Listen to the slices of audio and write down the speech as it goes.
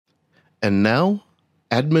And now,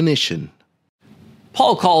 admonition.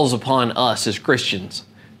 Paul calls upon us as Christians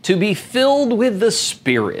to be filled with the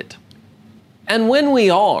Spirit. And when we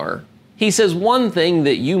are, he says one thing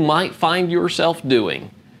that you might find yourself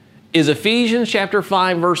doing is Ephesians chapter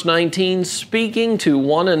 5 verse 19, speaking to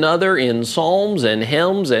one another in psalms and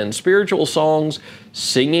hymns and spiritual songs,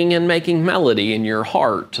 singing and making melody in your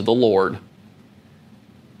heart to the Lord.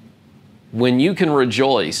 When you can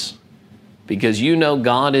rejoice because you know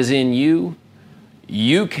God is in you,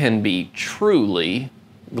 you can be truly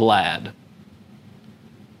glad.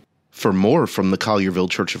 For more from the Collierville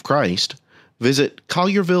Church of Christ, visit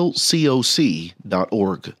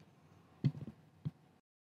colliervillecoc.org.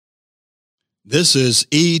 This is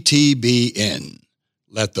ETBN.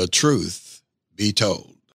 Let the truth be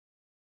told.